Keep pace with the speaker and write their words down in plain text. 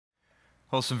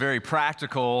Well, some very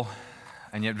practical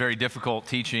and yet very difficult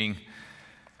teaching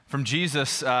from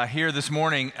Jesus here this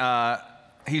morning.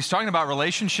 He's talking about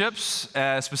relationships,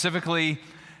 specifically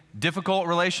difficult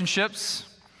relationships.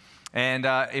 And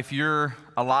if you're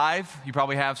alive, you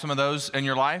probably have some of those in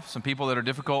your life, some people that are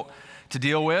difficult to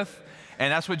deal with.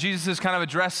 And that's what Jesus is kind of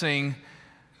addressing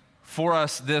for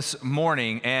us this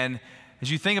morning. And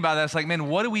as you think about that, it's like, man,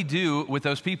 what do we do with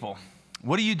those people?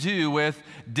 What do you do with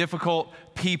difficult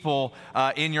people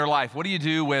in your life? What do you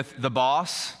do with the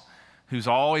boss who's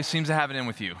always seems to have it in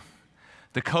with you?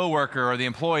 The coworker or the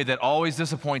employee that always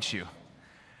disappoints you?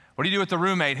 What do you do with the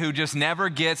roommate who just never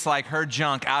gets like her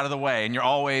junk out of the way and you're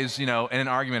always, in an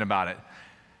argument about it?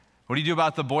 What do you do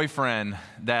about the boyfriend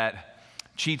that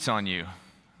cheats on you?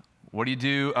 What do you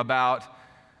do about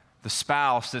the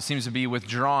spouse that seems to be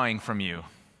withdrawing from you?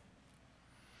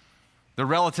 The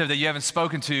relative that you haven't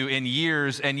spoken to in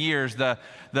years and years, the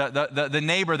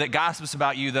neighbor that gossips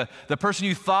about you, the person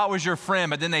you thought was your friend,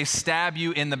 but then they stab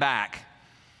you in the back.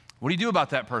 What do you do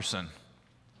about that person?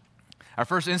 Our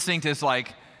first instinct is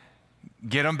like,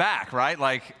 get them back, right?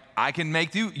 Like, I can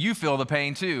make you feel the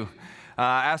pain too.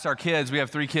 I asked our kids, we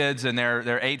have 3 kids, and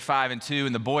they're 8, 5, and 2,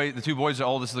 and the 2 boys are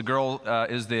oldest, the girl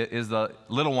is the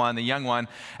little one, the young one,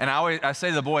 and I say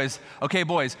to the boys, okay,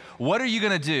 boys, what are you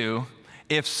gonna do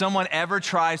if someone ever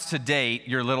tries to date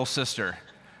your little sister?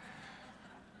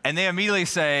 And they immediately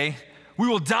say, we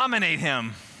will dominate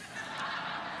him.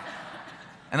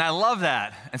 And I love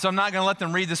that. And so I'm not gonna let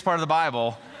them read this part of the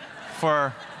Bible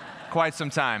for quite some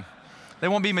time. They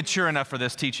won't be mature enough for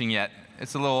this teaching yet.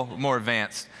 It's a little more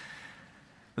advanced.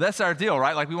 But that's our deal,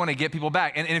 right? Like, we wanna get people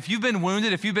back. And if you've been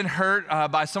wounded, if you've been hurt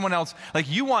by someone else, like,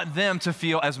 you want them to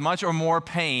feel as much or more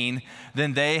pain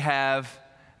than they have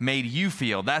made you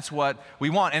feel. That's what we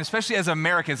want. And especially as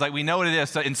Americans, like, we know what it is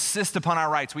to insist upon our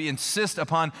rights. We insist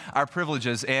upon our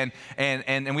privileges, and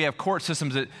we have court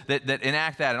systems that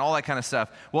enact that and all that kind of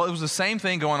stuff. Well, it was the same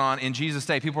thing going on in Jesus'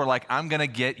 day. People were like, I'm gonna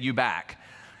get you back.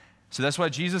 So that's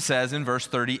what Jesus says in verse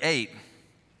 38.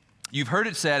 You've heard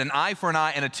it said, an eye for an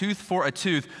eye and a tooth for a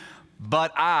tooth,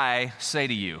 but I say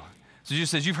to you. So Jesus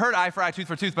says, you've heard eye for eye, tooth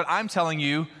for tooth, but I'm telling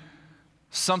you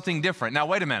something different. Now,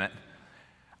 wait a minute.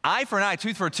 Eye for an eye,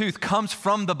 tooth for a tooth comes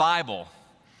from the Bible.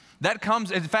 That comes,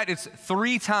 in fact, it's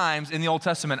 3 times in the Old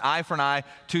Testament, eye for an eye,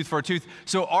 tooth for a tooth.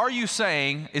 So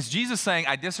is Jesus saying,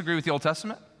 I disagree with the Old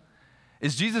Testament?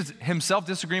 Is Jesus himself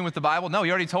disagreeing with the Bible? No, he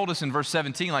already told us in verse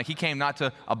 17, like, he came not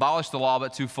to abolish the law,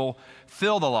 but to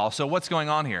fulfill the law. So what's going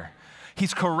on here?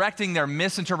 He's correcting their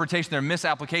misinterpretation, their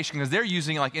misapplication, because they're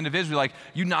using it like individually, like,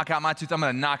 you knock out my tooth, I'm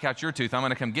gonna knock out your tooth, I'm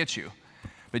gonna come get you.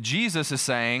 But Jesus is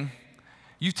saying,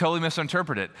 you totally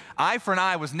misinterpreted it. Eye for an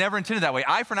eye was never intended that way.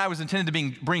 Eye for an eye was intended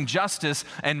to bring justice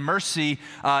and mercy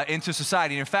into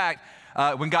society. And in fact,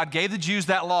 when God gave the Jews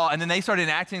that law and then they started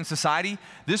enacting in society,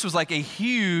 this was like a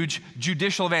huge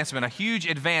judicial advancement, a huge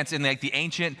advance in like the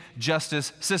ancient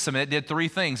justice system. And it did 3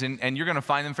 things, and you're gonna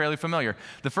find them fairly familiar.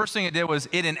 The first thing it did was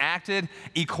it enacted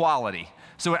equality.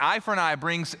 So an eye for an eye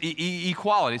brings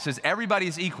equality. It says everybody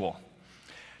is equal.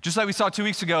 Just like we saw 2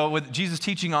 weeks ago with Jesus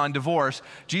teaching on divorce,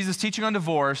 Jesus teaching on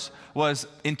divorce was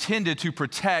intended to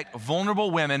protect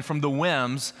vulnerable women from the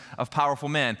whims of powerful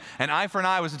men. And eye for an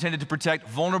eye was intended to protect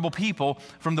vulnerable people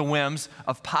from the whims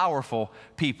of powerful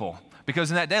people.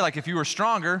 Because in that day, like, if you were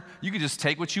stronger, you could just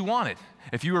take what you wanted.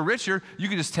 If you were richer, you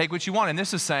could just take what you wanted. And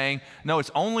this is saying, no,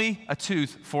 it's only a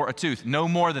tooth for a tooth, no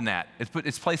more than that.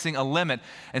 It's placing a limit.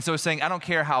 And so it's saying, I don't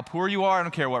care how poor you are, I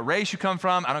don't care what race you come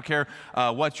from, I don't care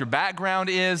what your background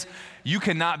is, you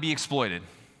cannot be exploited.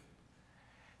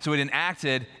 So it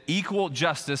enacted equal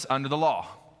justice under the law.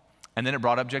 And then it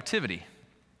brought objectivity.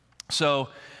 So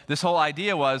this whole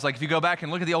idea was, like, if you go back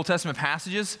and look at the Old Testament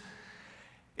passages,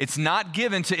 it's not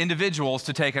given to individuals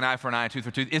to take an eye for an eye, tooth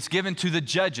for tooth. It's given to the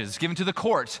judges. It's given to the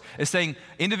courts. It's saying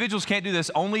individuals can't do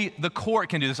this. Only the court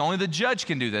can do this. Only the judge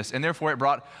can do this. And therefore, it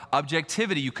brought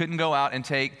objectivity. You couldn't go out and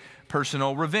take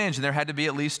personal revenge. And there had to be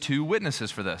at least 2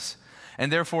 witnesses for this.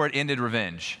 And therefore, it ended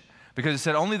revenge. Because it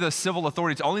said only the civil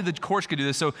authorities, only the courts could do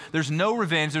this. So there's no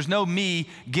revenge. There's no me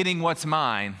getting what's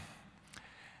mine.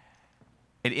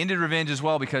 It ended revenge as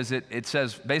well because it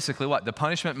says basically what? The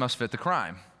punishment must fit the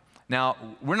crime. Now,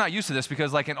 we're not used to this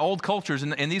because, like, in old cultures,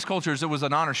 in these cultures, it was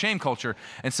an honor-shame culture.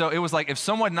 And so it was like, if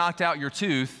someone knocked out your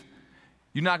tooth,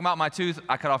 you knock out my tooth,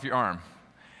 I cut off your arm.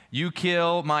 You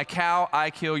kill my cow, I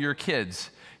kill your kids.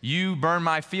 You burn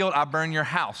my field, I burn your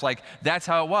house. Like, that's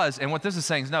how it was. And what this is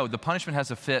saying is, no, the punishment has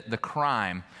to fit the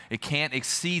crime. It can't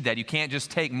exceed that. You can't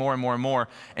just take more and more and more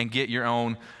and get your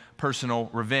own personal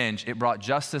revenge. It brought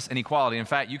justice and equality. In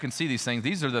fact, you can see these things.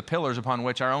 These are the pillars upon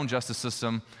which our own justice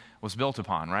system was built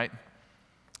upon, right?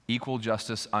 equal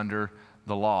justice under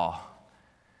the law.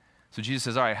 So Jesus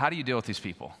says, all right, how do you deal with these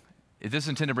people? If this is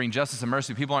intended to bring justice and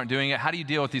mercy, people aren't doing it, how do you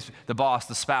deal with the boss,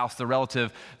 the spouse, the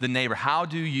relative, the neighbor? How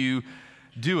do you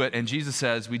do it? And Jesus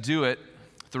says, we do it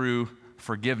through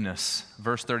forgiveness.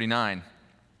 Verse 39.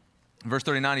 Verse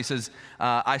 39, he says,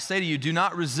 I say to you, do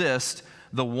not resist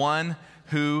the one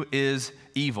who is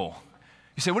evil.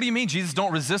 You say, what do you mean, Jesus,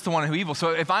 don't resist the one who is evil?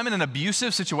 So if I'm in an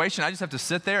abusive situation, I just have to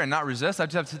sit there and not resist? I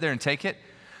just have to sit there and take it?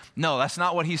 No, that's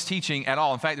not what he's teaching at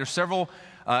all. In fact, there's several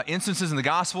instances in the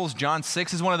Gospels. John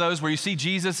 6 is one of those where you see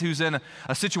Jesus who's in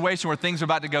a situation where things are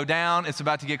about to go down, it's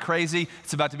about to get crazy,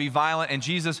 it's about to be violent, and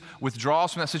Jesus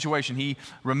withdraws from that situation. He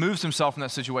removes himself from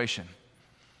that situation.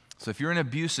 So if you're in an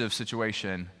abusive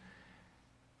situation,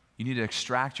 you need to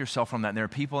extract yourself from that. And there are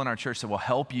people in our church that will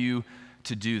help you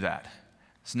to do that.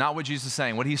 It's not what Jesus is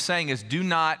saying. What he's saying is do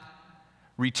not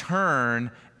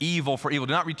return evil for evil.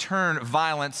 Do not return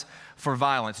violence for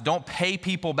violence. Don't pay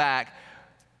people back.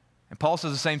 And Paul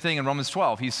says the same thing in Romans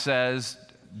 12. He says,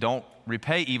 don't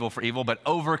repay evil for evil, but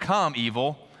overcome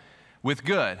evil with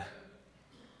good.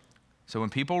 So when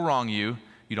people wrong you,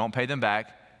 you don't pay them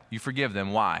back, you forgive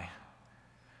them. Why?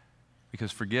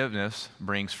 Because forgiveness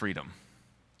brings freedom.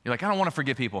 You're like, I don't want to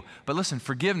forgive people. But listen,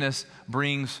 forgiveness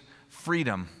brings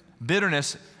freedom.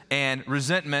 Bitterness and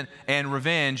resentment and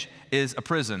revenge is a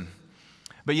prison.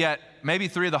 But yet, maybe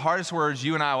three of the hardest words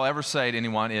you and I will ever say to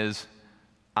anyone is,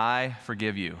 I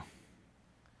forgive you.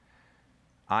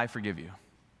 I forgive you.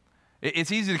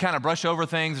 It's easy to kind of brush over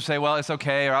things and say, well, it's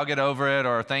okay, or I'll get over it,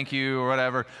 or thank you, or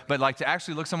whatever. But like to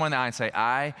actually look someone in the eye and say,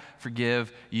 I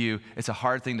forgive you, it's a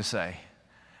hard thing to say.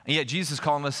 And yet Jesus is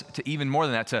calling us to even more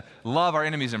than that, to love our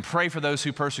enemies and pray for those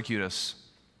who persecute us.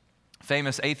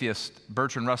 Famous atheist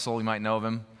Bertrand Russell, you might know of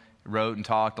him, wrote and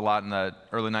talked a lot in the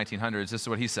early 1900s. This is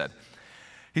what he said.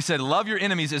 He said, love your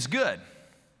enemies is good.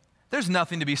 There's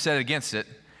nothing to be said against it,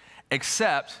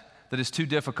 except that it's too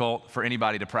difficult for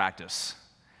anybody to practice.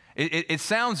 It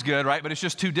sounds good, right? But it's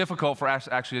just too difficult for us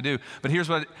actually to do. But here's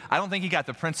what, I don't think he got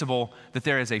the principle that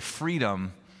there is a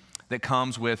freedom that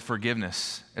comes with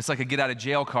forgiveness. It's like a get out of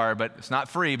jail card, but it's not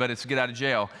free, but it's get out of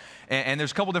jail. And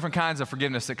there's a couple different kinds of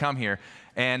forgiveness that come here.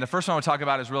 And the first one I want to talk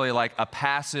about is really like a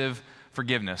passive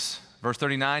forgiveness. Verse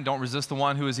 39, don't resist the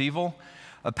one who is evil.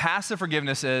 A passive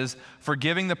forgiveness is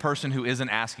forgiving the person who isn't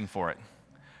asking for it.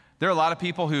 There are a lot of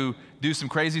people who do some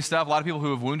crazy stuff, a lot of people who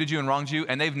have wounded you and wronged you,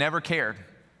 and they've never cared.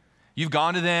 You've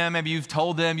gone to them, maybe you've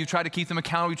told them, you've tried to keep them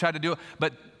accountable, you've tried to do it,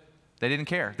 but they didn't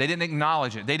care. They didn't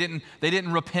acknowledge it. They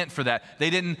didn't repent for that. They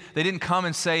didn't come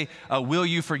and say, will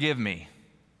you forgive me?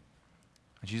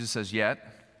 And Jesus says, yet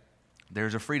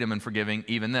there's a freedom in forgiving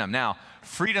even them. Now,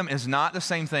 freedom is not the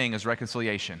same thing as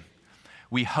reconciliation.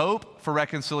 We hope for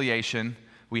reconciliation.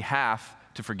 We have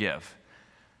to forgive.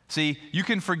 See, you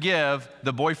can forgive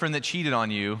the boyfriend that cheated on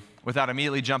you without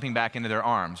immediately jumping back into their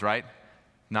arms, right?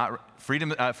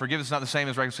 Forgiveness is not the same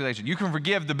as reconciliation. You can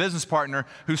forgive the business partner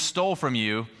who stole from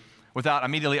you without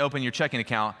immediately opening your checking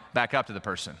account back up to the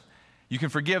person. You can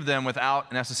forgive them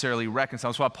without necessarily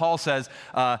reconciling. That's why Paul says,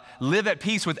 live at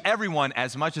peace with everyone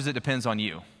as much as it depends on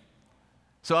you.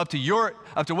 So up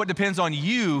to what depends on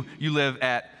you, you live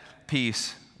at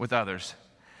peace with others.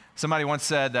 Somebody once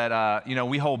said that,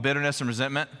 we hold bitterness and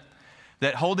resentment,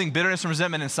 that holding bitterness and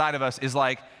resentment inside of us is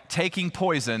like taking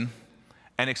poison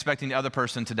and expecting the other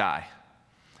person to die.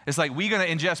 It's like we're going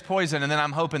to ingest poison and then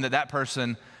I'm hoping that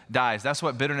person dies. That's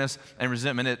what bitterness and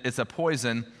resentment is. It's a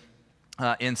poison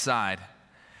inside.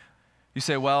 You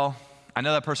say, well, I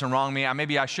know that person wronged me.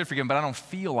 Maybe I should forgive them, but I don't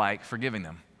feel like forgiving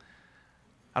them.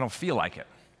 I don't feel like it.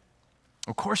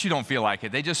 Of course you don't feel like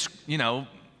it. They just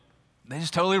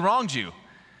totally wronged you.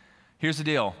 Here's the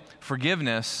deal.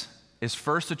 Forgiveness is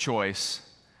first a choice,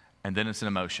 and then it's an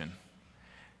emotion.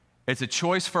 It's a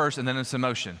choice first, and then it's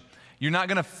emotion. You're not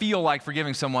going to feel like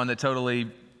forgiving someone that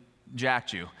totally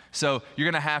jacked you. So you're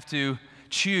going to have to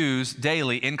choose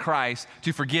daily in Christ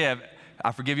to forgive.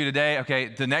 I forgive you today.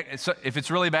 Okay, if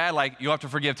it's really bad, like you'll have to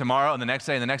forgive tomorrow and the next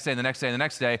day and the next day and the next day and the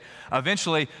next day.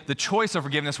 Eventually, the choice of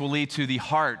forgiveness will lead to the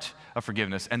heart of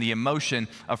forgiveness and the emotion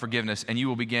of forgiveness, and you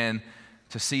will begin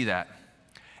to see that.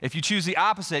 If you choose the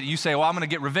opposite, you say, well, I'm going to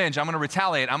get revenge. I'm going to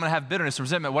retaliate. I'm going to have bitterness,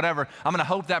 resentment, whatever. I'm going to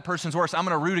hope that person's worse. I'm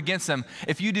going to root against them.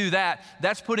 If you do that,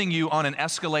 that's putting you on an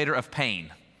escalator of pain.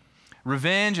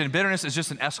 Revenge and bitterness is just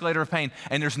an escalator of pain,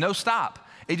 and there's no stop.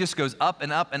 It just goes up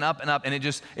and up and up and up, and it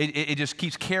just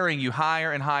keeps carrying you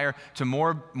higher and higher to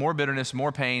more bitterness,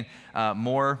 more pain,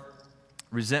 more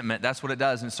resentment. That's what it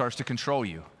does, and it starts to control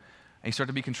you. And you start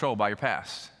to be controlled by your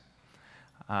past.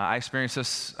 I experienced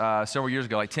this several years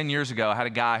ago, like 10 years ago. I had a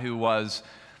guy who was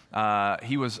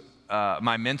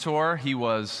my mentor. He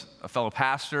was a fellow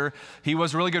pastor. He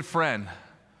was a really good friend.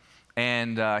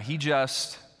 And he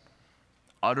just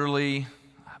utterly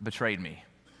betrayed me.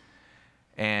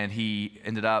 And he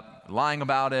ended up lying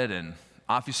about it and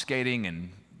obfuscating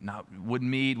and wouldn't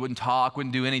meet, wouldn't talk,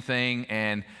 wouldn't do anything.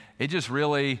 And it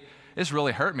really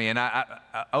hurt me. And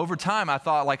I over time, I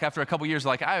thought, like, after a couple years,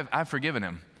 like, I've forgiven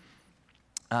him.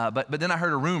 But then I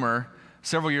heard a rumor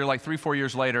several years, like 3-4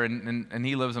 years later, and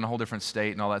he lives in a whole different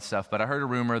state and all that stuff. But I heard a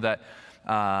rumor that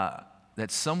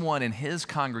someone in his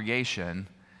congregation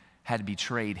had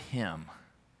betrayed him.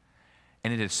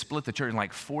 And it had split the church, and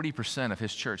like 40% of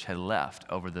his church had left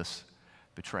over this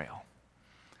betrayal.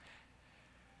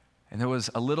 And there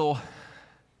was a little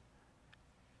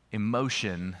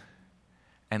emotion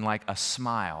and like a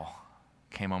smile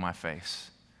came on my face.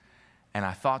 And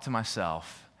I thought to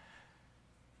myself,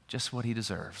 just what he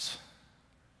deserves.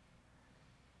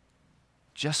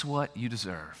 Just what you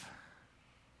deserve.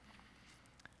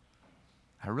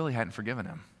 I really hadn't forgiven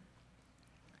him.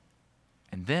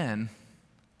 And then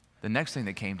the next thing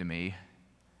that came to me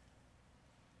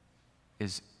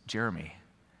is, Jeremy,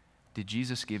 did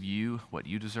Jesus give you what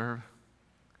you deserve?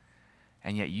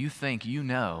 And yet you think you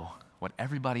know what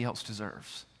everybody else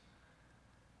deserves.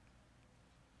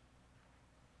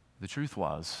 The truth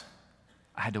was,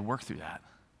 I had to work through that.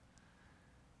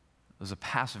 It was a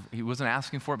passive, he wasn't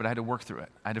asking for it, but I had to work through it.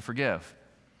 I had to forgive.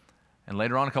 And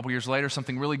later on, a couple years later,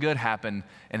 something really good happened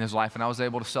in his life, and I was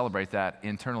able to celebrate that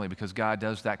internally because God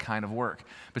does that kind of work.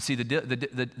 But see,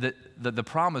 the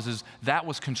problem is that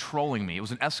was controlling me. It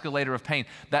was an escalator of pain.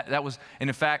 That was, and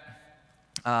in fact,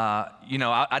 I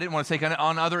didn't want to take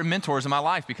on other mentors in my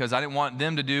life because I didn't want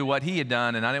them to do what he had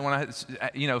done, and I didn't want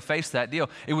to, face that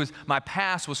deal. It was, my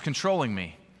past was controlling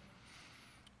me.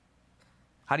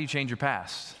 How do you change your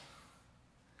past?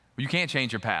 You can't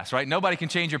change your past, right? Nobody can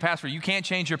change your past for you. You can't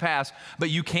change your past,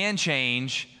 but you can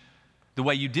change the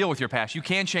way you deal with your past. You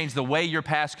can change the way your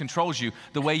past controls you,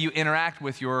 the way you interact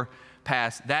with your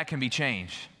past. That can be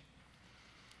changed.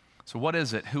 So what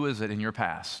is it? Who is it in your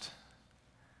past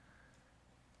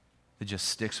that just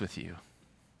sticks with you?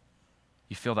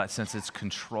 You feel that sense it's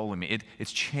controlling me. It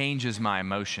changes my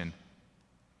emotion.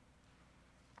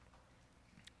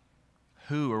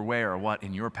 Who or where or what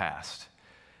in your past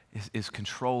is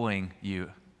controlling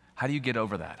you? How do you get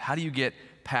over that? How do you get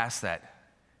past that?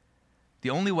 The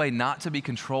only way not to be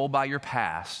controlled by your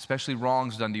past, especially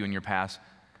wrongs done to you in your past,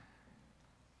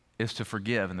 is to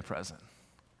forgive in the present.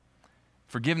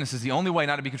 Forgiveness is the only way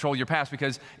not to be controlled by your past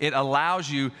because it allows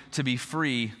you to be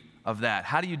free of that.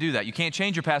 How do you do that? You can't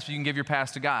change your past, but you can give your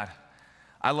past to God.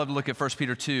 I love to look at 1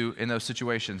 Peter 2 in those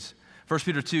situations. 1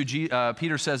 Peter 2,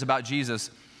 Peter says about Jesus,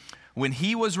 when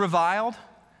he was reviled,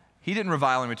 he didn't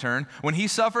revile in return. When he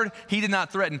suffered, he did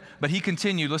not threaten, but he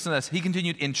continued, listen to this, he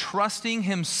continued entrusting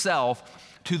himself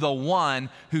to the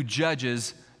one who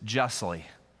judges justly.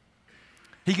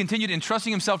 He continued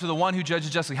entrusting himself to the one who judges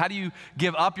justly. How do you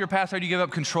give up your past? How do you give up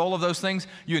control of those things?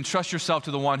 You entrust yourself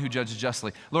to the one who judges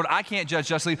justly. Lord, I can't judge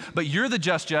justly, but you're the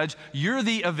just judge. You're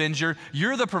the avenger.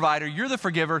 You're the provider. You're the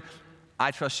forgiver.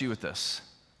 I trust you with this.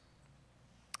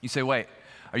 You say, wait,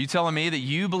 are you telling me that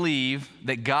you believe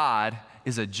that God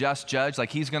is a just judge,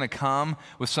 like he's going to come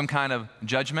with some kind of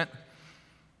judgment?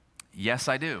 Yes,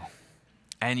 I do.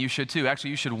 And you should too.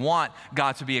 Actually, you should want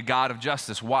God to be a God of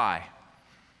justice. Why?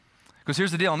 Because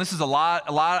here's the deal, and this is a lot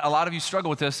of you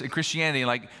struggle with this in Christianity.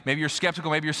 Like maybe you're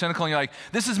skeptical, maybe you're cynical, and you're like,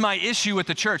 this is my issue with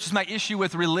the church. This is my issue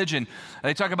with religion. And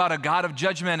they talk about a God of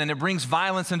judgment, and it brings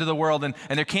violence into the world, and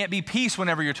there can't be peace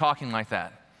whenever you're talking like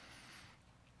that.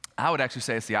 I would actually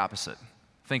say it's the opposite.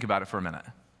 Think about it for a minute.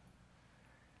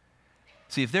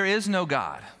 See, if there is no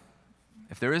God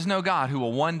who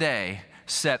will one day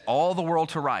set all the world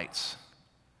to rights,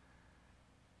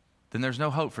 then there's no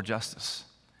hope for justice.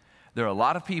 There are a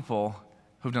lot of people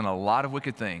who've done a lot of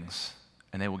wicked things,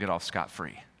 and they will get off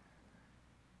scot-free.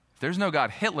 If there's no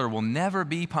God, Hitler will never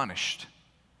be punished.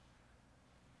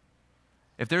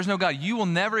 If there's no God, you will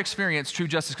never experience true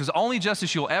justice because the only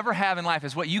justice you'll ever have in life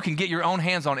is what you can get your own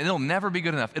hands on, and it'll never be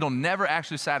good enough. It'll never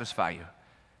actually satisfy you.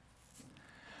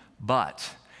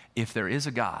 But if there is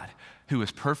a God who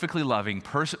is perfectly loving,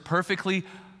 perfectly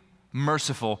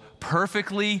merciful,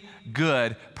 perfectly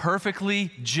good,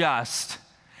 perfectly just,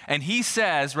 and he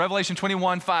says, Revelation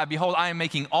 21:5, behold, I am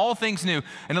making all things new.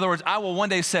 In other words, I will one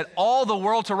day set all the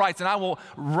world to rights, and I will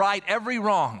right every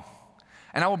wrong,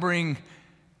 and I will bring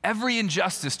every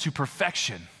injustice to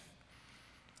perfection.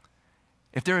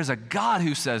 If there is a God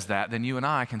who says that, then you and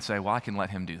I can say, well, I can let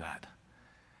him do that.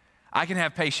 I can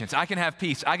have patience, I can have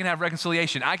peace, I can have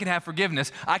reconciliation, I can have forgiveness,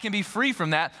 I can be free from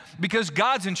that because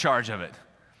God's in charge of it.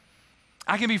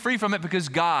 I can be free from it because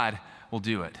God will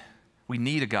do it. We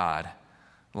need a God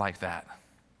like that.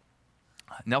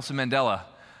 Nelson Mandela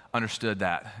understood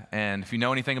that. And if you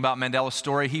know anything about Mandela's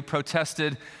story, he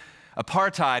protested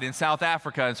apartheid in South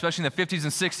Africa, especially in the 50s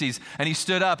and 60s, and he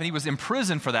stood up and he was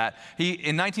imprisoned for that.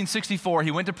 In 1964,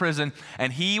 he went to prison,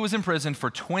 and he was in prison for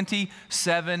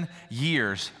 27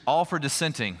 years, all for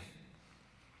dissenting,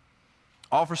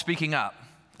 all for speaking up.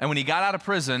 And when he got out of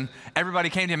prison, everybody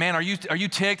came to him, man, are you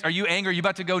ticked? Are you angry? Are you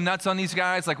about to go nuts on these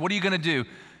guys? Like, what are you going to do?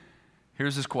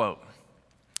 Here's his quote.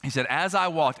 He said, as I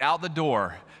walked out the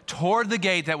door toward the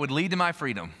gate that would lead to my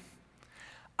freedom,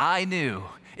 I knew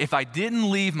if I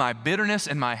didn't leave my bitterness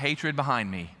and my hatred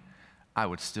behind me, I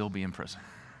would still be in prison.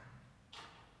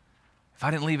 If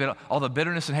I didn't leave it, all the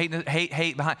bitterness and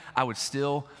hate behind, I would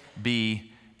still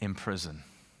be in prison.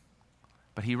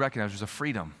 But he recognized there's a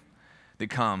freedom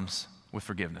that comes with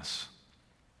forgiveness.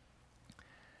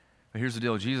 But here's the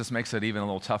deal. Jesus makes it even a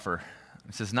little tougher.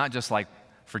 It says not just like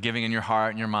forgiving in your heart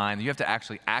and your mind. You have to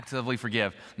actually actively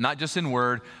forgive, not just in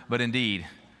word, but in deed.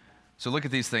 So look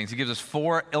at these things. He gives us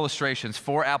 4 illustrations,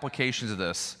 4 applications of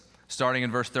this, starting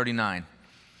in verse 39.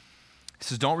 He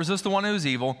says, don't resist the one who is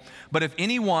evil, but if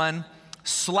anyone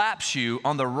slaps you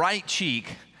on the right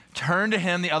cheek, turn to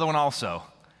him the other one also.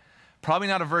 Probably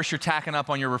not a verse you're tacking up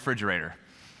on your refrigerator.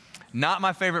 Not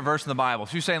my favorite verse in the Bible.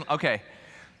 So you're saying, okay,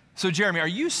 so Jeremy, are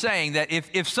you saying that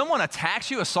if someone attacks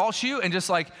you, assaults you, and just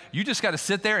like, you just got to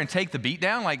sit there and take the beat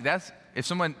down? Like that's, if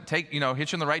someone hits you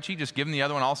on the right cheek, just give them the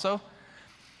other one also?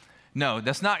 No,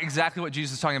 that's not exactly what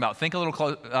Jesus is talking about. Think a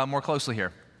little more closely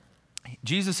here.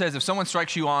 Jesus says if someone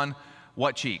strikes you on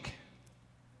what cheek?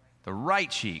 The right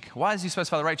cheek. Why does he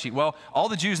specify the right cheek? Well, all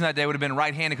the Jews in that day would have been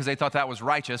right-handed because they thought that was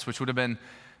righteous, which would have been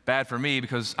bad for me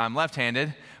because I'm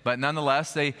left-handed, but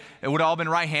nonetheless, it would have all been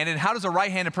right-handed. How does a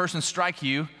right-handed person strike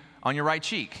you on your right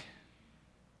cheek?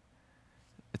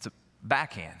 It's a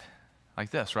backhand, like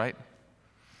this, right?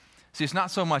 See, it's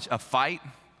not so much a fight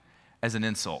as an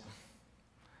insult.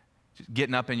 Just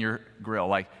getting up in your grill,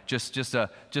 like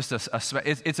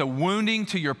it's a wounding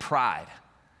to your pride.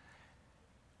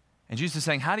 And Jesus is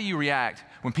saying, how do you react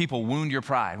when people wound your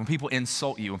pride, when people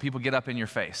insult you, when people get up in your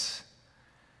face?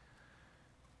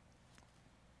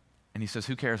 And he says,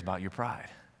 who cares about your pride?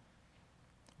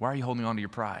 Why are you holding on to your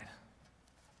pride?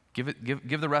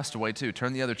 Give the rest away too.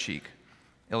 Turn the other cheek.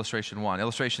 Illustration 1.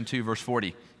 Illustration 2, verse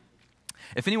 40.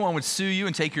 If anyone would sue you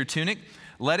and take your tunic,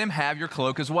 let him have your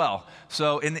cloak as well.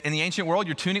 So in the ancient world,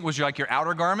 your tunic was like your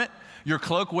outer garment. Your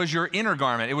cloak was your inner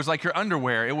garment. It was like your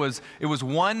underwear. It was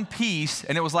one piece,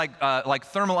 and it was like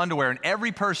thermal underwear, and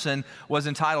every person was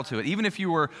entitled to it. Even if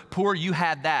you were poor, you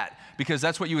had that because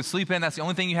that's what you would sleep in. That's the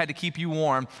only thing you had to keep you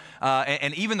warm.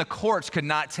 And even the courts could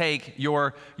not take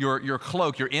your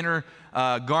cloak, your inner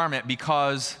garment,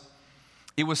 because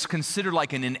it was considered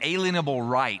like an inalienable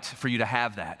right for you to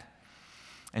have that.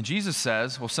 And Jesus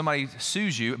says, well, if somebody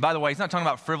sues you, by the way, he's not talking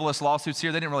about frivolous lawsuits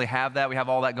here. They didn't really have that. We have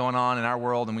all that going on in our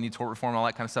world, and we need tort reform and all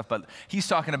that kind of stuff. But he's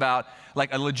talking about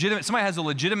like somebody has a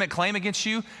legitimate claim against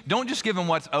you. Don't just give them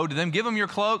what's owed to them. Give them your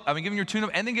cloak, give them your tunic,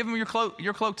 and then give them your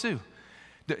cloak too.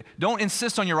 Don't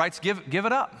insist on your rights. Give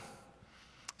it up.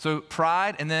 So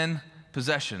pride and then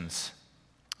possessions.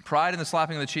 Pride in the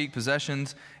slapping of the cheek,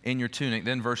 possessions in your tunic.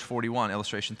 Then verse 41,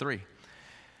 illustration 3.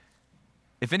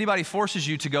 If anybody forces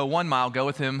you to go 1 mile, go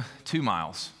with him 2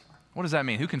 miles. What does that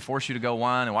mean? Who can force you to go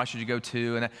 1, and why should you go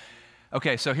 2?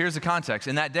 Okay, so here's the context.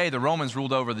 In that day, the Romans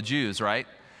ruled over the Jews, right?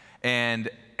 And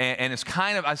it's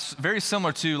kind of very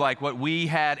similar to like what we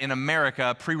had in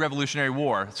America pre-Revolutionary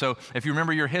War. So if you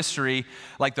remember your history,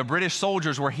 like the British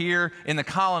soldiers were here in the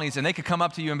colonies, and they could come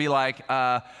up to you and be like,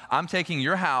 I'm taking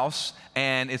your house,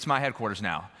 and it's my headquarters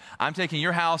now. I'm taking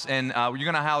your house, and you're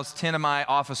going to house 10 of my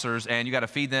officers, and you got to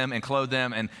feed them and clothe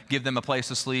them and give them a place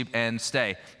to sleep and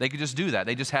stay. They could just do that.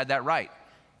 They just had that right.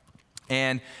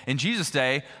 And in Jesus'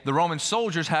 day, the Roman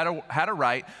soldiers had a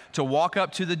right to walk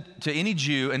up to any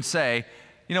Jew and say,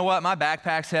 you know what, my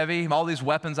backpack's heavy, all these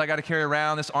weapons I got to carry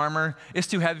around, this armor, it's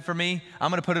too heavy for me. I'm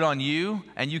going to put it on you,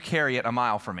 and you carry it 1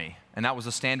 mile for me. And that was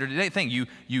a standard thing.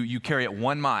 You carry it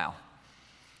 1 mile.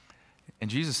 And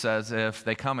Jesus says, if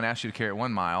they come and ask you to carry it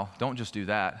 1 mile, don't just do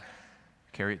that.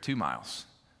 Carry it 2 miles.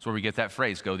 That's where we get that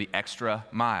phrase, go the extra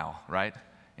mile, right,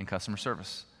 in customer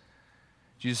service.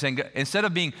 Jesus is saying, instead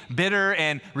of being bitter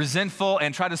and resentful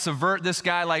and try to subvert this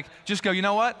guy, like, just go, you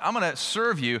know what? I'm going to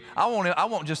serve you. I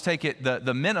won't just take it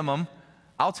the minimum.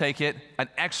 I'll take it an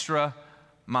extra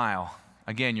mile.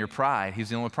 Again, your pride. He's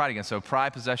dealing with pride again. So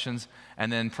pride, possessions,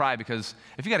 and then pride, because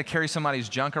if you got to carry somebody's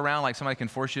junk around, like somebody can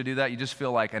force you to do that, you just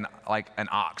feel like an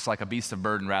ox, like a beast of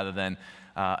burden rather than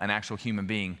an actual human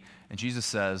being. And Jesus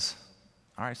says,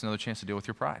 All right, it's another chance to deal with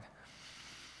your pride.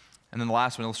 And then the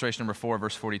last one, illustration number 4,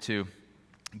 verse 42.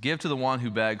 Give to the one who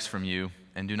begs from you,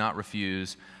 and do not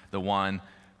refuse the one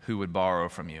who would borrow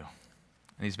from you.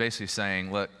 And he's basically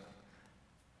saying, look,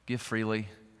 give freely,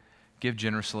 give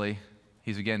generously.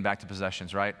 He's again back to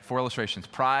possessions, right? 4 illustrations: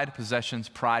 pride, possessions,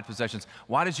 pride, possessions.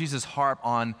 Why does Jesus harp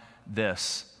on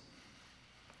this?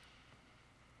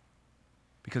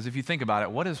 Because if you think about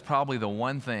it, what is probably the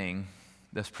one thing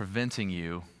that's preventing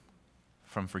you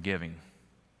from forgiving?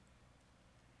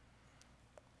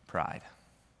 Pride.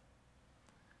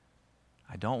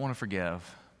 I don't want to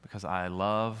forgive because I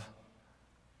love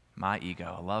my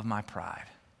ego. I love my pride.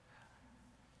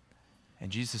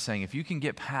 And Jesus is saying, if you can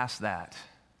get past that,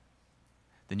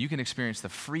 then you can experience the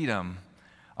freedom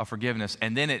of forgiveness,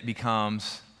 and then it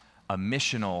becomes a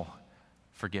missional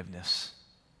forgiveness.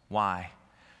 Why?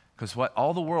 Because what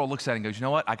all the world looks at and goes, you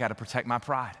know what? I got to protect my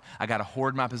pride. I got to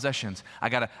hoard my possessions. I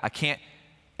can't.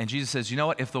 And Jesus says, you know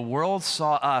what? If the world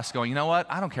saw us going, you know what?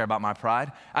 I don't care about my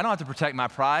pride. I don't have to protect my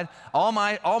pride. All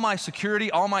my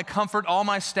security, all my comfort, all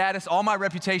my status, all my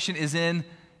reputation is in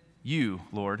you,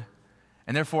 Lord.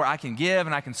 And therefore I can give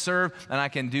and I can serve and I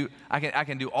can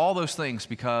do all those things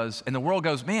because, and the world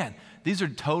goes, man, these are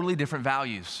totally different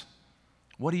values.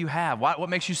 What do you have? What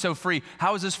makes you so free?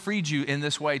 How has this freed you in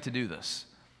this way to do this?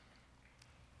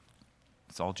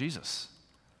 It's all Jesus.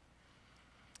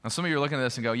 Now, some of you are looking at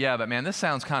this and go, yeah, but man, this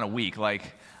sounds kind of weak. Like,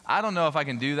 I don't know if I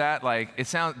can do that. Like,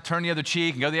 turn the other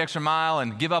cheek and go the extra mile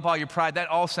and give up all your pride. That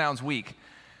all sounds weak.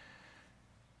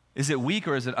 Is it weak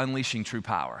or is it unleashing true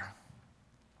power?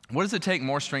 What does it take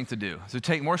more strength to do? Does it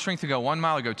take more strength to go 1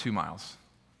 mile or go 2 miles?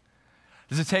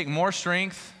 Does it take more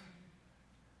strength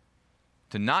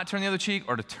to not turn the other cheek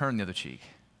or to turn the other cheek?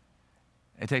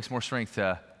 It takes more strength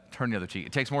to turn the other cheek.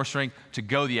 It takes more strength to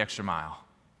go the extra mile.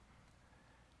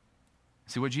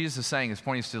 See, what Jesus is saying is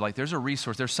pointing us to, like, there's a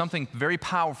resource, there's something very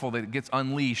powerful that gets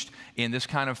unleashed in this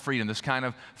kind of freedom, this kind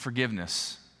of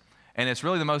forgiveness. And it's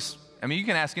really the most, I mean, you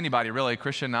can ask anybody, really,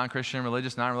 Christian, non-Christian,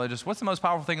 religious, non-religious, what's the most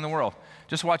powerful thing in the world?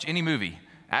 Just watch any movie,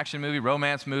 action movie,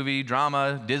 romance movie,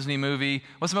 drama, Disney movie.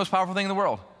 What's the most powerful thing in the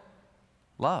world?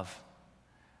 Love.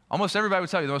 Almost everybody would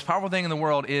tell you the most powerful thing in the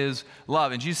world is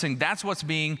love. And Jesus is saying that's what's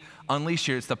being unleashed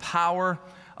here. It's the power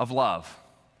of love.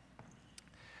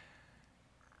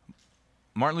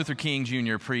 Martin Luther King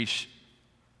Jr. preached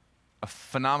a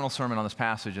phenomenal sermon on this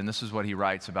passage, and this is what he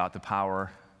writes about the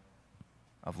power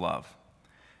of love.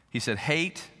 He said,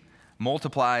 hate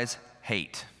multiplies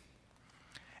hate.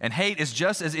 And hate is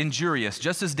just as injurious,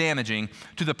 just as damaging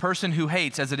to the person who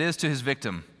hates as it is to his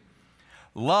victim.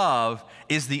 Love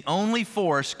is the only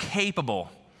force capable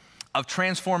of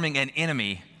transforming an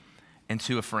enemy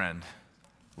into a friend.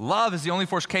 Love is the only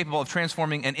force capable of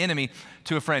transforming an enemy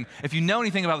to a friend. If you know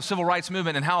anything about the civil rights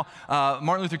movement and how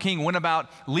Martin Luther King went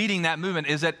about leading that movement,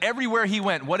 is that everywhere he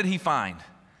went, what did he find?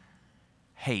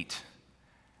 Hate.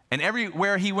 And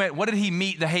everywhere he went, what did he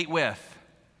meet the hate with?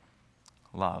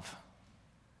 Love.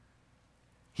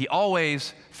 He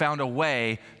always found a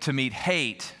way to meet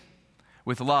hate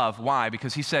with love. Why?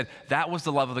 Because he said that was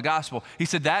the love of the gospel. He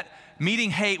said that meeting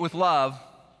hate with love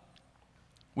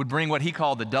would bring what he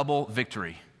called the double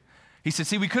victory. He said,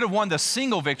 see, we could have won the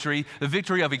single victory, the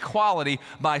victory of equality,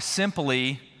 by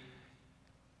simply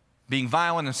being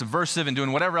violent and subversive and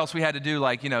doing whatever else we had to do,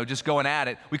 like, just going at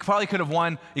it. We probably could have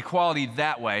won equality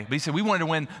that way. But he said we wanted to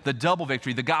win the double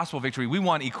victory, the gospel victory. We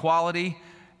won equality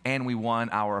and we won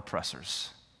our oppressors.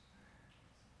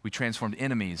 We transformed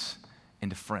enemies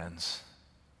into friends.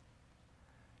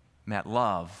 Met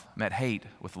hate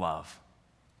with love.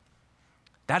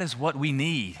 That is what we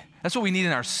need. That's what we need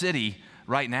in our city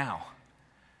right now.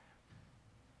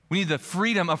 We need the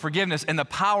freedom of forgiveness and the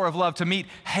power of love to meet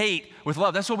hate with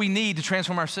love. That's what we need to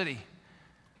transform our city.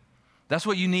 That's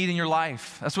what you need in your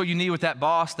life. That's what you need with that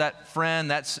boss, that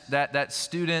friend, that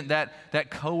student,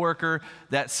 that coworker,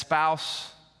 that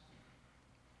spouse.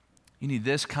 You need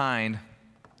this kind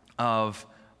of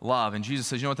love. And Jesus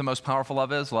says, you know what the most powerful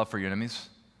love is? Love for your enemies.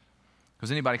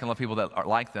 Because anybody can love people that are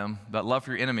like them, but love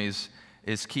for your enemies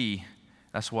is key.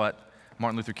 That's what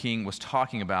Martin Luther King was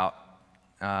talking about,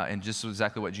 and just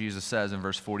exactly what Jesus says in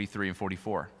verse 43 and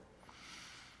 44.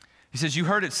 He says, you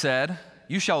heard it said,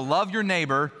 you shall love your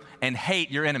neighbor and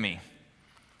hate your enemy.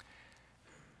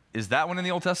 Is that one in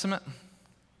the Old Testament?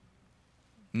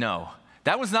 No,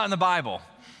 that was not in the Bible.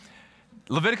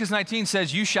 Leviticus 19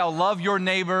 says, you shall love your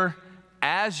neighbor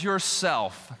as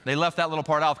yourself. They left that little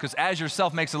part out because as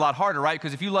yourself makes it a lot harder, right?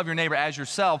 Because if you love your neighbor as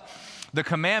yourself, The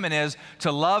commandment is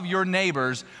to love your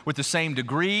neighbors with the same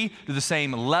degree, to the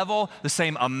same level, the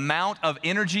same amount of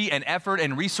energy and effort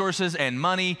and resources and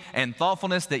money and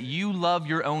thoughtfulness that you love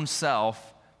your own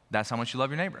self. That's how much you love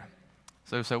your neighbor.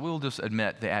 So we'll just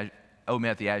omit the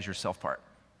as yourself part.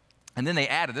 And then they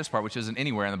added this part, which isn't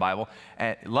anywhere in the Bible,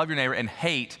 love your neighbor and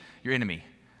hate your enemy.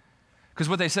 Because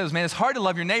what they said is, man, it's hard to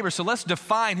love your neighbor, so let's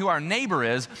define who our neighbor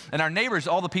is. And our neighbor is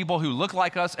all the people who look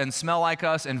like us and smell like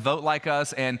us and vote like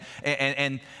us and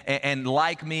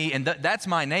like me. And that's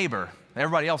my neighbor.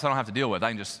 Everybody else I don't have to deal with. I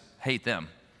can just hate them.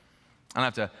 I don't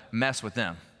have to mess with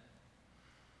them.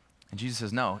 And Jesus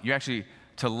says, no, you're actually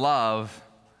to love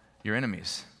your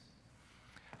enemies.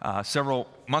 Several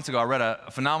months ago, I read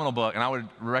a phenomenal book, and I would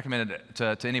recommend it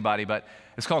to anybody, but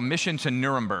it's called Mission to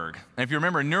Nuremberg. And if you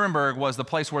remember, Nuremberg was the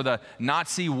place where the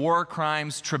Nazi war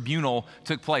crimes tribunal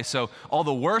took place. So all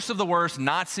the worst of the worst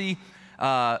Nazi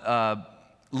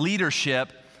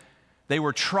leadership, they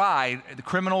were tried, the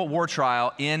criminal war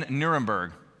trial in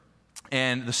Nuremberg.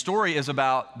 And the story is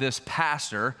about this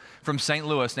pastor from St.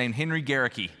 Louis named Henry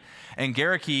Garricky. And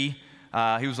Garricky,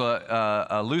 he was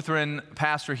a Lutheran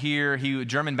pastor here, he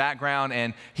German background,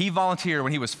 and he volunteered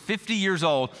when he was 50 years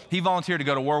old. He volunteered to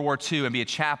go to World War II and be a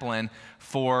chaplain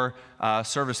for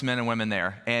servicemen and women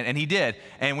there. And he did.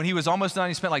 And when he was almost done,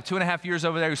 he spent like 2.5 years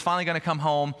over there. He was finally going to come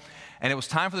home. And it was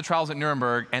time for the trials at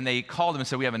Nuremberg, and they called him and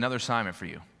said, we have another assignment for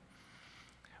you.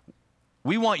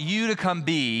 We want you to come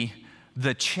be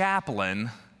the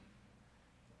chaplain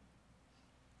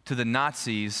to the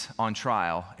Nazis on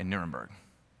trial in Nuremberg.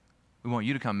 We want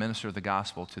you to come minister the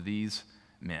gospel to these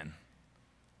men.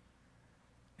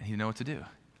 And he didn't know what to do.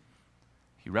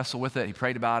 He wrestled with it. He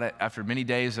prayed about it. After many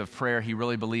days of prayer, he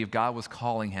really believed God was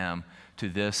calling him to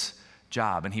this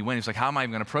job. And he went, he was like, how am I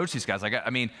even going to approach these guys? Like,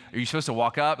 I mean, are you supposed to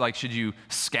walk up? Like, should you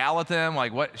scowl at them?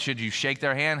 Like, what, should you shake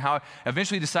their hand? How?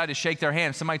 Eventually he decided to shake their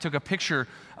hand. Somebody took a picture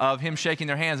of him shaking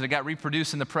their hands, and it got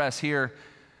reproduced in the press here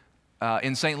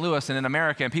in St. Louis and in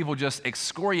America, and people just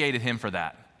excoriated him for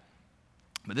that.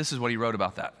 But this is what he wrote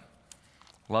about that,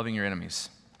 loving your enemies.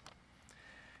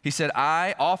 He said,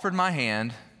 I offered my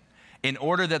hand in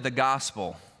order that the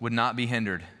gospel would not be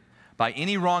hindered by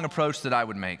any wrong approach that I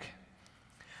would make.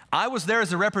 I was there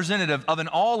as a representative of an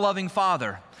all-loving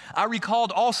Father. I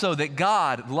recalled also that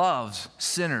God loves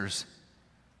sinners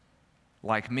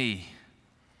like me.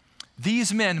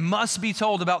 These men must be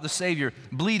told about the Savior,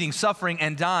 bleeding, suffering,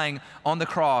 and dying on the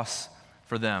cross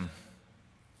for them.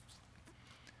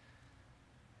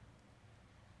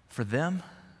 For them?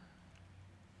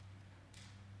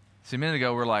 See, a minute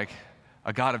ago, we're like,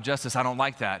 a God of justice, I don't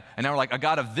like that. And now we're like, a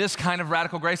God of this kind of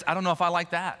radical grace, I don't know if I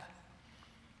like that.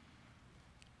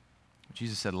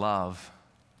 Jesus said, love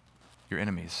your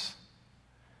enemies.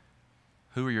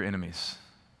 Who are your enemies?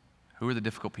 Who are the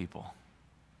difficult people?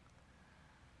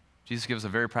 Jesus gives a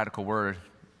very practical word.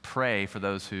 Pray for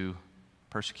those who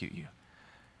persecute you.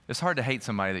 It's hard to hate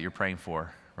somebody that you're praying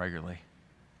for regularly.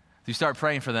 If you start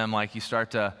praying for them, like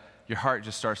your heart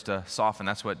just starts to soften.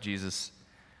 That's what Jesus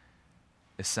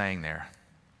is saying there.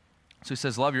 So he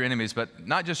says, love your enemies, but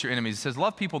not just your enemies. He says,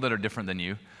 love people that are different than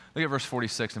you. Look at verse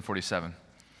 46 and 47.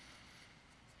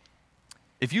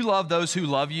 If you love those who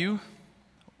love you,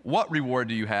 what reward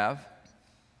do you have?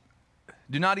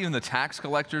 Do not even the tax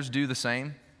collectors do the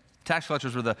same? Tax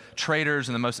collectors were the traitors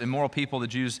and the most immoral people the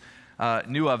Jews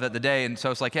knew of at the day. And so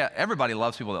it's like, yeah, everybody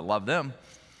loves people that love them.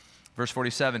 Verse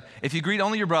 47, if you greet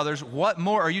only your brothers, what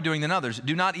more are you doing than others?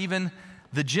 Do not even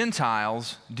the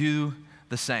Gentiles do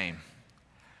the same?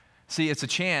 See, it's a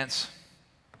chance.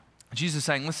 Jesus is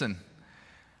saying, listen,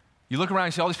 you look around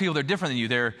and see all these people, they're different than you.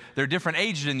 They're different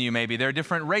age than you maybe. They're a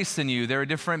different race than you. They're a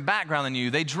different background than you.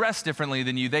 They dress differently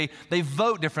than you. They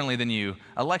vote differently than you.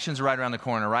 Elections are right around the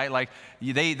corner, right? Like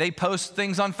they post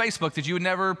things on Facebook that you would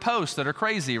never post that are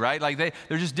crazy, right? Like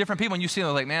they're just different people, and you see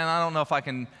them like, man, I don't know if I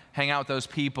can hang out with those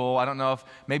people. I don't know if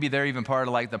maybe they're even part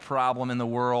of like the problem in the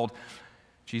world.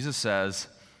 Jesus says,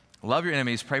 love your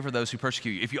enemies, pray for those who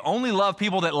persecute you. If you only love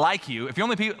people that like you, if you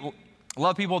only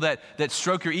love people that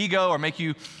stroke your ego or make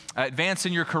you advance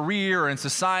in your career or in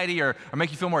society or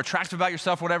make you feel more attractive about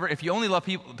yourself, whatever, if you only love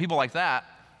people like that,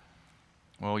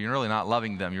 well, you're really not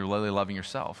loving them. You're really loving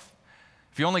yourself.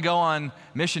 If you only go on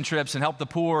mission trips and help the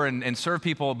poor and serve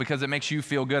people because it makes you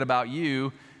feel good about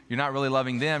you, you're not really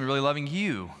loving them. You're really loving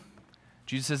you.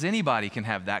 Jesus says anybody can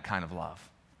have that kind of love.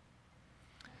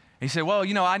 He said, well,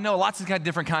 I know lots of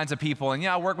different kinds of people, and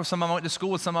I work with some of them, I went to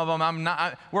school with some of them.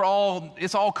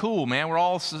 It's all cool, man. We're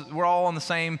all on the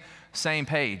same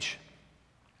page.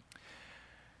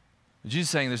 Jesus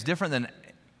is saying there's different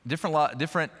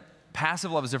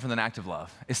passive love is different than active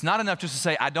love. It's not enough just to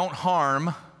say, I don't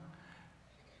harm,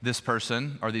 this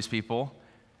person or these people.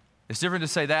 It's different to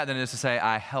say that than it is to say,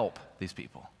 I help these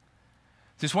people.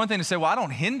 It's just one thing to say, well, I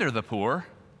don't hinder the poor.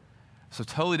 It's a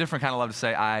totally different kind of love to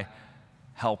say, I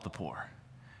help the poor.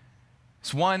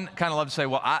 It's one kind of love to say,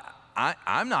 well,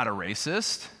 I'm not a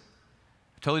racist.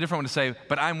 A totally different one to say,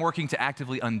 but I'm working to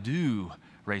actively undo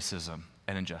racism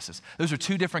and injustice. Those are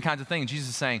two different kinds of things. Jesus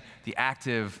is saying the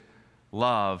active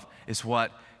love is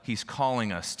what he's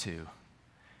calling us to.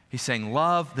 He's saying,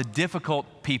 love the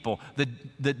difficult people, the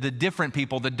different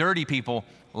people, the dirty people.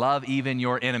 Love even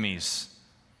your enemies,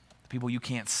 the people you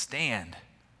can't stand.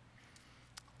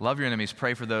 Love your enemies.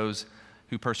 Pray for those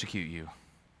who persecute you.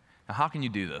 Now, how can you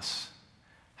do this?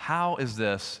 How is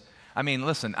this? I mean,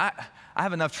 listen, I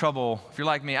have enough trouble, if you're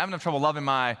like me, I have enough trouble loving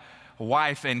my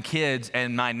wife and kids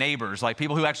and my neighbors, like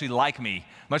people who actually like me,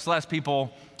 much less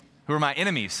people who are my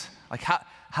enemies. Like,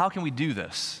 how can we do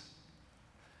this?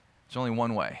 There's only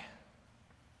one way.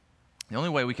 The only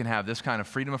way we can have this kind of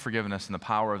freedom of forgiveness and the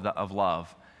power of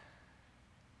love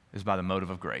is by the motive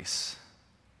of grace,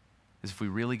 is if we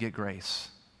really get grace.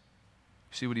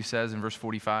 See what he says in verse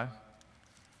 45?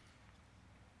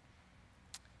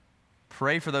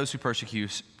 Pray for those who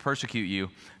persecute you,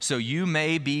 so you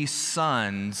may be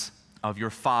sons of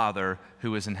your Father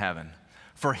who is in heaven.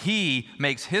 For he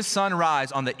makes his sun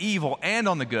rise on the evil and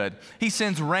on the good. He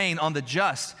sends rain on the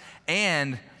just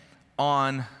and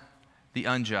on the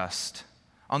unjust.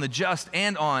 On the just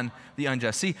and on the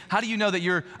unjust. See, how do you know that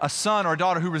you're a son or a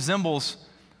daughter who resembles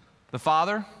the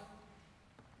Father?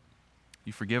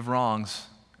 You forgive wrongs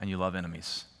and you love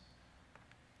enemies.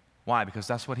 Why? Because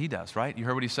that's what he does, right? You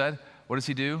heard what he said? What does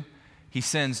he do? He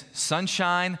sends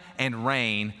sunshine and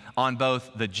rain on both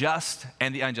the just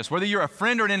and the unjust. Whether you're a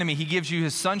friend or an enemy, he gives you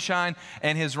his sunshine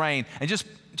and his rain. And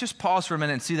just pause for a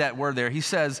minute and see that word there. He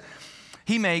says,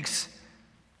 he makes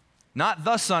not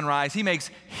the sunrise, he makes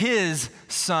his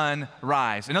sun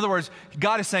rise. In other words,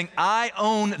 God is saying, I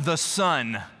own the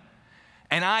sun,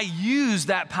 and I use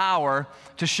that power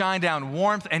to shine down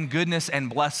warmth and goodness and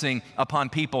blessing upon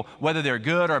people, whether they're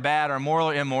good or bad or moral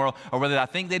or immoral, or whether I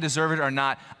think they deserve it or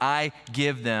not. I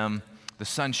give them the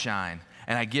sunshine,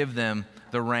 and I give them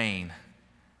the rain.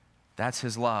 That's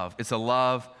his love. It's a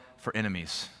love for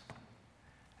enemies.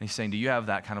 And he's saying, do you have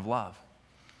that kind of love?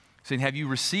 He's saying, have you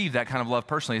received that kind of love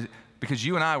personally? Because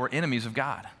you and I were enemies of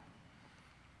God.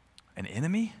 An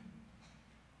enemy?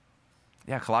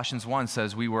 Yeah, Colossians 1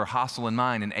 says we were hostile in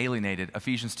mind and alienated.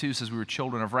 Ephesians 2 says we were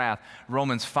children of wrath.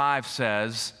 Romans 5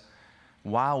 says,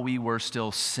 while we were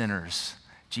still sinners,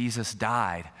 Jesus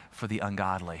died for the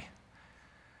ungodly.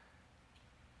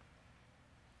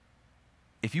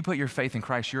 If you put your faith in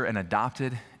Christ, you're an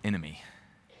adopted enemy.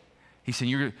 He's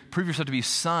saying you prove yourself to be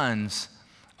sons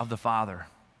of the Father.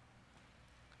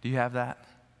 Do you have that?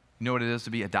 You know what it is to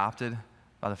be adopted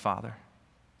by the Father?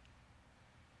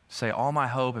 Say, all my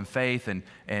hope and faith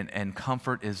and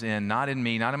comfort is not in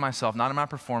me, not in myself, not in my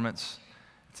performance.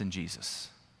 It's in Jesus.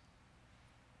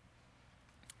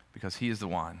 Because he is the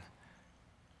one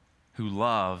who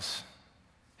loves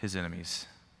his enemies.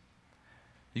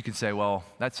 You can say, well,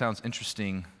 that sounds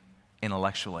interesting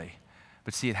intellectually.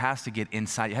 But see, it has to get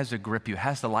inside. It has to grip you. It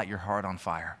has to light your heart on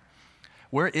fire.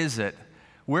 Where is it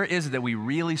that we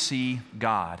really see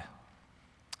God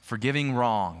forgiving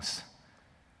wrongs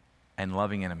and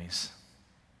loving enemies?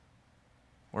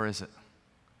 Where is it?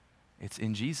 It's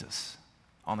in Jesus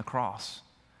on the cross.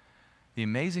 The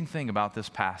amazing thing about this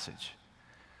passage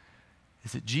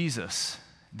is that Jesus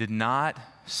did not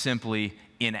simply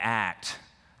enact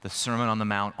the Sermon on the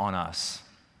Mount on us.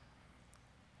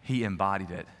 He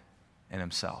embodied it in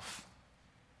himself.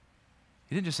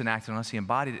 He didn't just enact it on us, he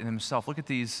embodied it in himself. Look at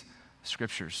these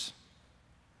scriptures.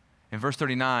 In verse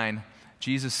 39,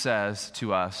 Jesus says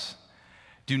to us,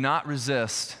 do not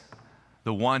resist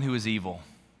the one who is evil.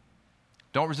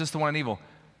 Don't resist the one in evil.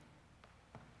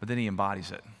 But then he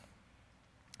embodies it.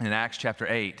 In Acts chapter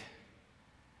 8,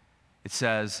 it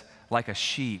says, like a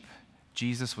sheep,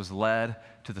 Jesus was led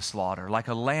to the slaughter. Like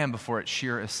a lamb before its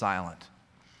shearer is silent,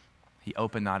 he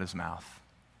opened not his mouth.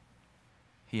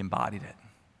 He embodied it.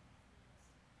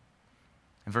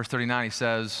 In verse 39, he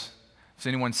says, if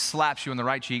anyone slaps you on the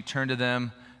right cheek, turn to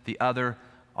them the other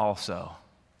also.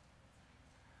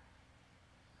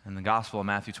 In the Gospel of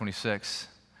Matthew 26,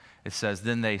 it says,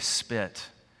 then they spit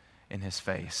in his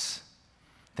face.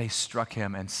 They struck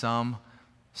him, and some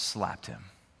slapped him.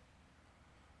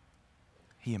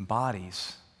 He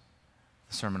embodies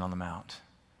the Sermon on the Mount.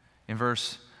 In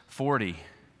verse 40,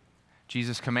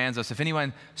 Jesus commands us, if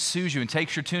anyone sues you and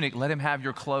takes your tunic, let him have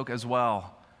your cloak as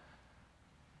well.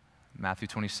 Matthew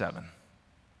 27.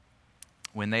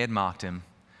 When they had mocked him,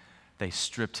 they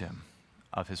stripped him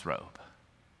of his robe.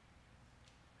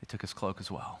 They took his cloak as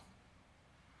well.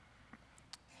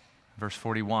 Verse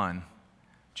 41,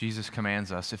 Jesus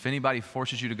commands us, if anybody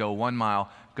forces you to go 1 mile,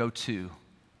 go 2.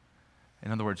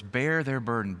 In other words, bear their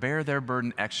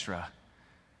burden extra.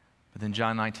 But then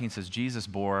John 19 says, Jesus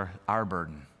bore our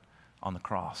burden on the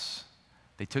cross.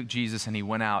 They took Jesus and he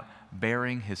went out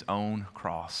bearing his own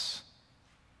cross,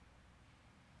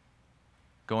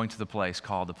 going to the place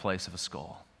called the place of a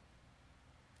skull.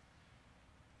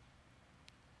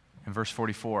 In verse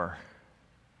 44,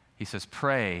 he says,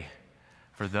 pray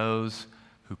for those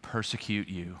who persecute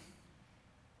you.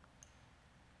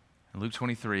 In Luke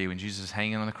 23, when Jesus is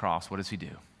hanging on the cross, what does he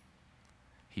do?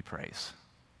 He prays,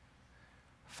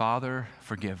 Father,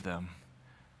 forgive them,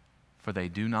 for they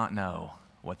do not know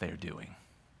what they are doing.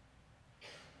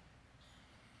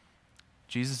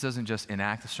 Jesus doesn't just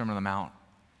enact the Sermon on the Mount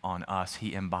on us,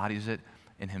 he embodies it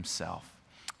in himself.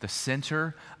 The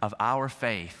center of our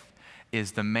faith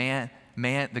is the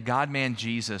God-man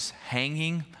Jesus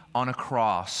hanging on a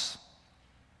cross,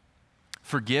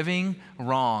 forgiving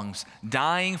wrongs,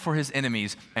 dying for his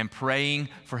enemies, and praying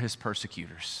for his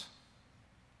persecutors.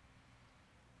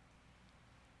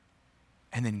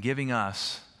 And then giving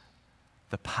us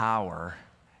the power,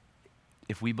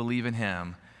 if we believe in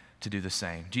him, to do the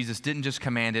same. Jesus didn't just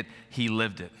command it, he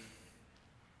lived it.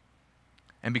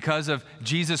 And because of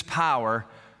Jesus' power,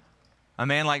 a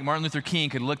man like Martin Luther King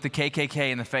could look the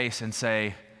KKK in the face and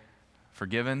say,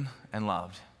 forgiven and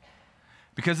loved.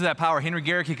 Because of that power, Henry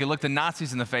Garrick could look the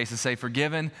Nazis in the face and say,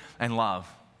 forgiven and loved.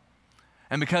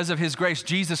 And because of his grace,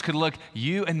 Jesus could look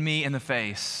you and me in the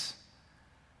face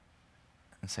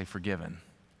and say, forgiven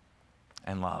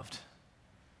and loved.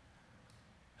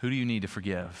 Who do you need to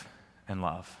forgive and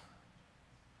love?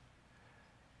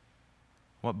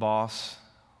 What boss,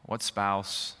 what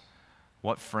spouse,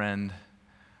 what friend,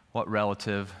 what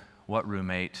relative, what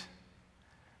roommate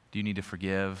do you need to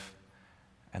forgive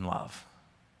and love?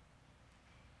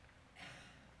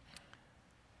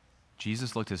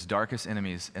 Jesus looked his darkest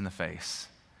enemies in the face.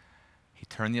 He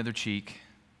turned the other cheek,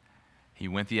 he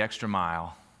went the extra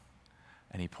mile,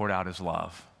 and he poured out his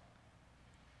love.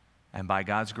 And by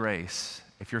God's grace,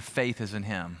 if your faith is in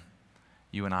him,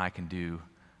 you and I can do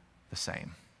the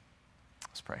same.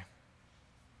 Let's pray.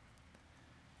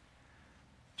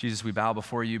 Jesus, we bow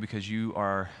before you because you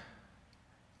are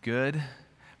good,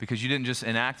 because you didn't just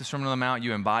enact the Sermon on the Mount,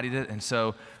 you embodied it. And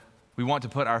so we want to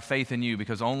put our faith in you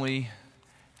because only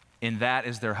in that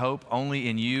is their hope. Only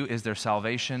in you is their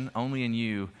salvation. Only in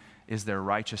you is their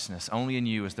righteousness. Only in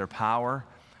you is their power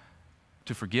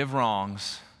to forgive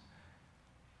wrongs,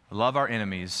 love our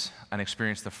enemies, and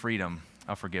experience the freedom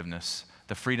of forgiveness,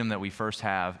 the freedom that we first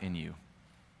have in you.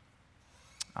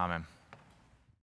 Amen.